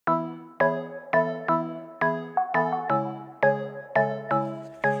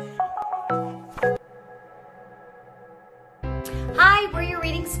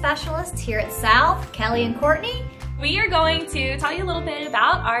specialists here at South, Kelly and Courtney. We are going to tell you a little bit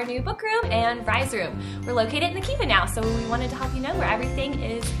about our new book room and Rise room. We're located in the Kiva now, so we wanted to help you know where everything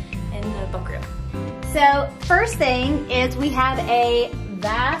is in the book room. So first thing is we have a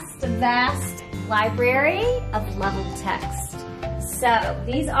vast library of level text. So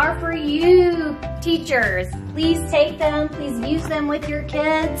these are for you teachers. Please take them, please use them with your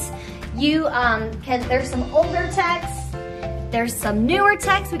kids. There's some older texts, there's some newer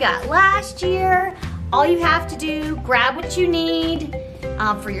texts we got last year. All you have to do, grab what you need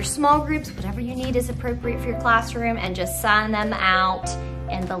for your small groups, whatever you need is appropriate for your classroom, and just sign them out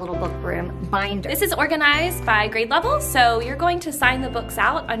in the little book room binder. This is organized by grade level, so you're going to sign the books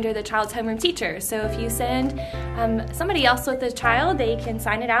out under the child's homeroom teacher. So if you send somebody else with the child, they can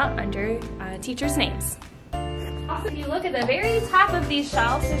sign it out under teachers' names. Also, if you look at the very top of these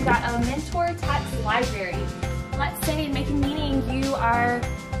shelves, we've got a mentor text library. Let's say in Making Meaning you are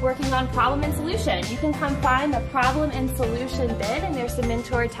working on problem and solution. You can come find the problem and solution bid, and there's some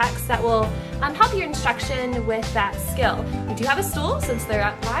mentor text that will help your instruction with that skill. We do have a stool, since they're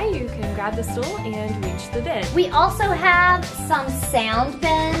up high, you can grab the stool and reach the bid. We also have some sound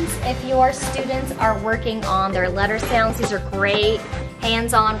bins if your students are working on their letter sounds. These are great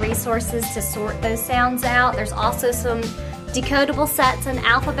hands-on resources to sort those sounds out. There's also some decodable sets and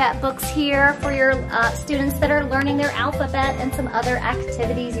alphabet books here for your students that are learning their alphabet, and some other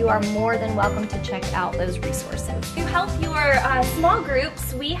activities. You are more than welcome to check out those resources. To help your small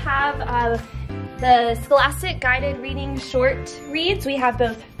groups, we have the Scholastic Guided Reading Short Reads. We have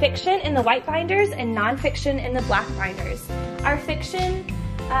both fiction in the white binders and nonfiction in the black binders. Our fiction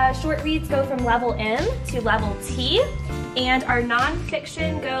short reads go from level M to level T, and our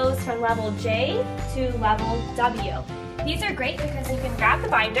nonfiction goes from level J to level W. These are great because you can grab the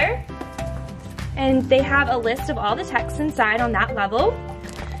binder and they have a list of all the text inside on that level.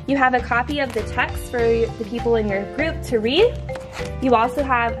 You have a copy of the text for the people in your group to read. You also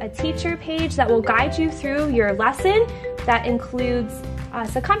have a teacher page that will guide you through your lesson that includes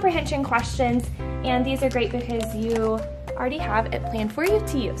some comprehension questions, and these are great because you already have it planned for you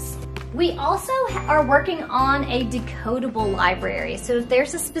to use. We also are working on a decodable library. So if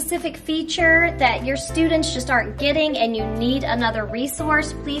there's a specific feature that your students just aren't getting and you need another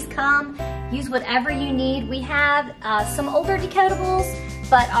resource, please come, use whatever you need. We have some older decodables,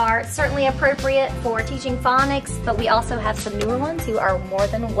 but are certainly appropriate for teaching phonics, but we also have some newer ones you are more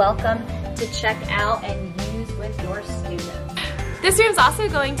than welcome to check out and use with your students. This room is also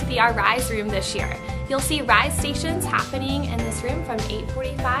going to be our Rise room this year. You'll see Rise stations happening in this room from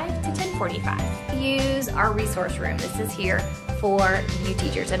 8:45 to 10:45. Use our resource room. This is here for you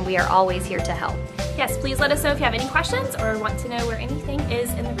teachers, and we are always here to help. Yes, please let us know if you have any questions or want to know where anything is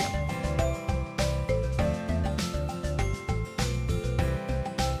in the room.